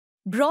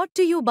Brought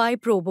to you by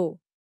Probo.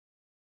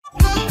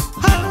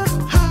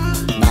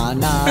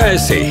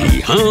 ऐसे ही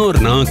हाँ और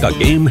ना का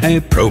गेम है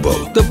Probo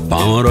the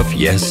power of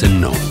yes and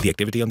no The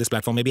activity on this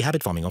platform may be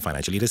habit forming or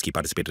financially risky.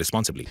 Participate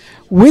responsibly.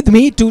 With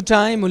me,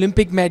 two-time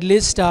Olympic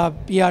medalist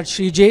PR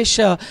Sreejesh.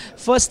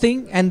 First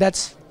thing, and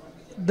that's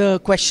the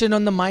question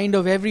on the mind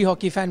of every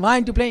hockey fan: why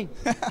aren't you playing?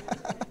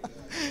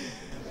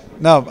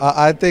 No,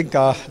 I think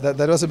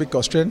that was a big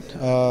question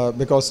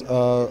because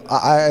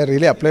I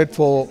really applied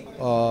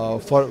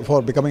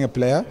for becoming a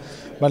player,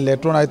 but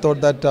later on I thought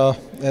that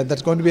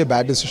that's going to be a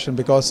bad decision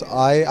because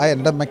I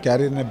ended up my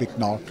career in a big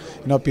knot.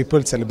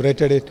 People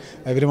celebrated it.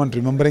 Everyone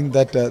remembering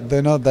that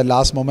the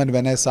last moment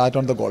when I sat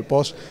on the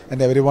goalpost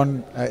and every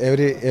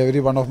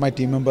one of my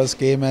team members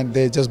came and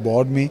they just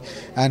bored me,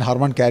 and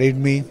Harman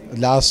carried me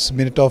last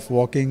minute of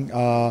walking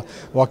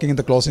in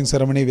the closing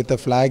ceremony with a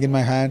flag in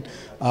my hand.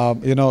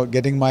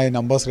 Getting my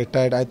numbers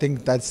retired. I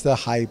think that's the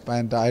hype,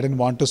 and I didn't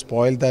want to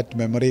spoil that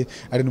memory.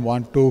 I didn't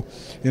want to,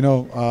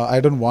 I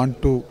don't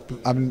want to.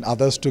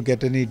 Others to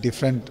get any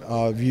different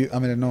view.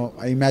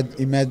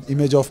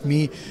 Image of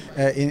me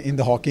in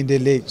the Hockey India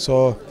League.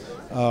 So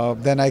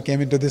then I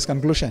came into this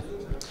conclusion.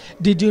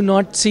 Did you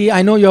not see?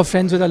 I know you're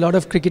friends with a lot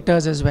of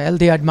cricketers as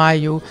well. They admire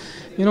you.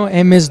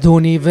 MS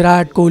Dhoni,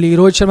 Virat Kohli,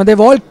 Rohit Sharma.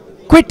 They've all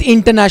quit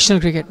international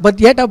cricket,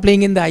 but yet are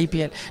playing in the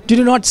IPL. Did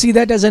you not see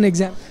that as an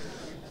example?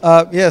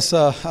 Yes,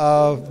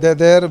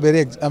 they're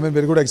very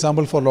good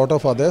example for a lot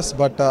of others.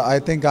 But I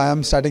think I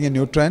am starting a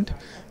new trend.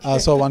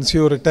 So once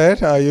you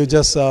retire, you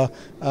just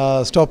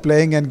stop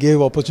playing and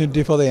give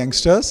opportunity for the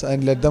youngsters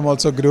and let them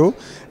also grow.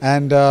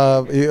 And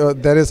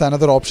there is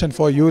another option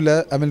for you.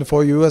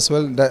 For you as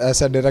well,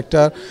 as a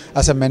director,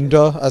 as a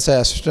mentor, as an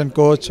assistant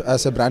coach,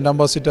 as a brand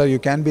ambassador. You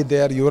can be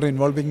there. You are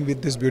involving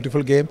with this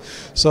beautiful game.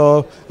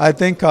 So I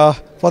think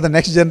for the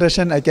next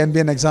generation, I can be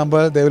an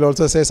example. They will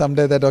also say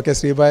someday that, okay,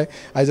 Sreebhai,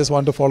 I just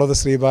want to follow the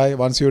Sreebhai.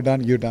 Once you're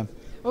done, you're done.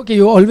 Okay,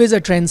 you're always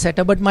a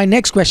trendsetter, but my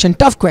next question,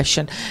 tough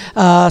question.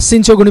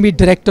 Since you're going to be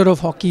director of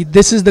hockey,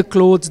 this is the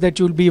clothes that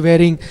you'll be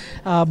wearing.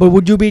 But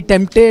would you be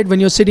tempted when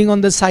you're sitting on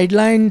the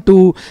sideline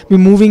to be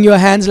moving your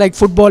hands like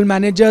football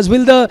managers?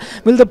 Will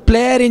the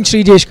player in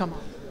Sreejesh come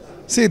out?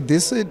 See,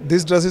 this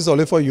dress is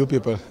only for you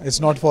people. It's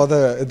not for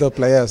the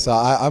players.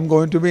 I'm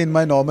going to be in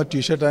my normal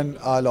t-shirt and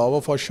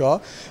lower for sure,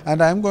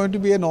 and I'm going to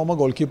be a normal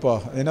goalkeeper.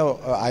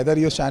 Either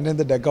you stand in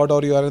the dugout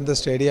or you are in the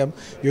stadium.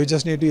 You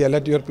just need to yell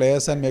at your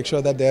players and make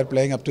sure that they are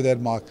playing up to their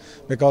mark,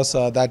 because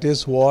that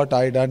is what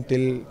I done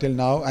till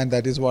now, and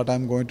that is what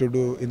I'm going to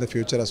do in the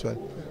future as well.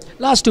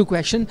 Last two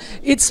questions.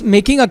 It's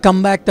making a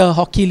comeback, the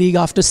Hockey League,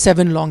 after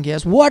 7 long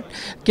years. What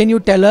can you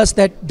tell us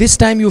that this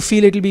time you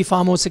feel it will be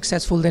far more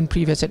successful than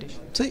previous editions?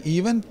 So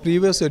even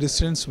previous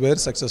editions were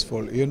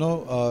successful.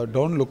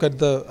 Don't look at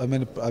the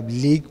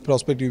league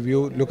perspective.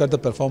 You look at the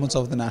performance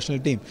of the national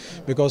team,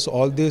 because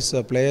all these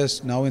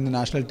players now in the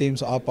national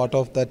teams are part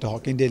of that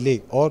Hockey India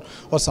League, or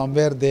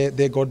somewhere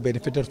they got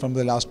benefited from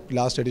the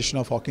last edition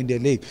of Hockey India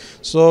League.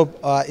 So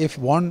if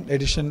one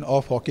edition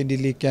of Hockey India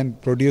League can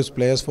produce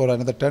players for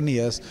another 10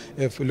 years,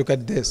 if you look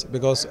at this,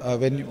 because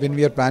when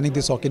we are planning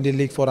this Hockey India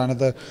League for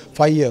another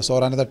 5 years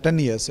or another 10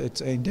 years,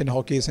 Indian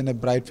hockey is in a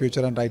bright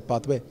future and right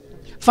pathway.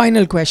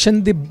 Final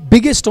question. The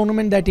biggest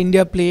tournament that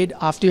India played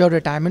after your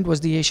retirement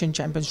was the Asian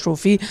Champions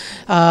Trophy.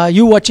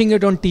 You watching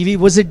it on TV,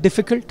 was it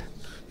difficult?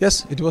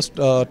 Yes, it was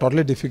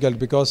totally difficult,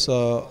 because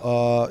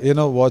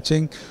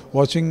watching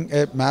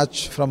a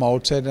match from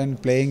outside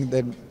and playing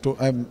the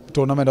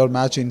tournament or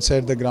match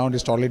inside the ground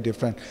is totally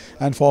different.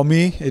 And for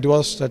me, it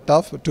was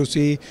tough to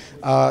see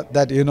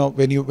that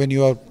when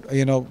you are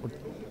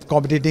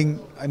competing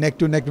neck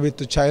to neck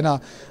with China,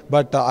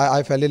 but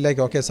I felt it like,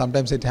 okay,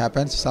 sometimes it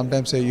happens.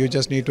 Sometimes you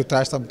just need to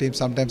thrash some teams.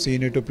 Sometimes you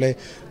need to play,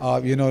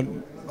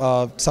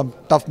 some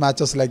tough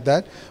matches like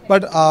that.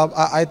 But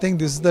I think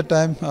this is the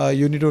time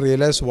you need to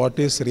realize what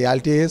is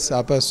reality is.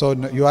 So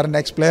you are an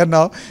ex-player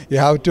now. You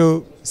have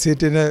to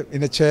sit in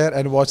a chair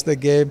and watch the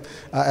game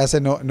as a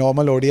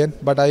normal audience.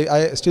 But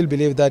I still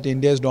believe that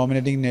India is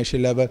dominating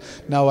national level.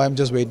 Now I'm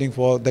just waiting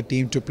for the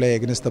team to play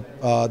against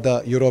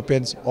the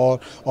Europeans or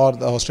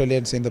the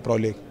Australians in the Pro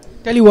League.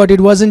 Tell you what, it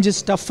wasn't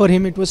just tough for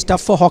him, it was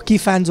tough for hockey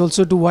fans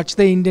also to watch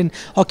the Indian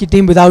hockey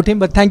team without him.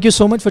 But thank you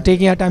so much for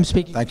taking our time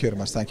speaking. Thank you very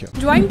much. Thank you.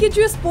 Join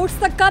कीजिए sports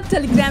तक का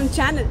Telegram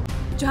channel,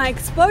 जहां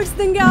experts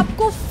देंगे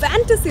आपको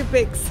fantasy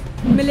pics,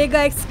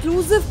 मिलेगा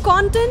exclusive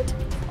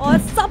content और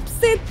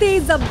सबसे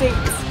तेज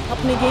updates.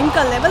 अपने गेम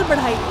का लेवल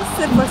बढ़ाइए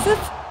सिर्फ और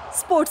सिर्फ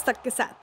स्पोर्ट्स तक के साथ।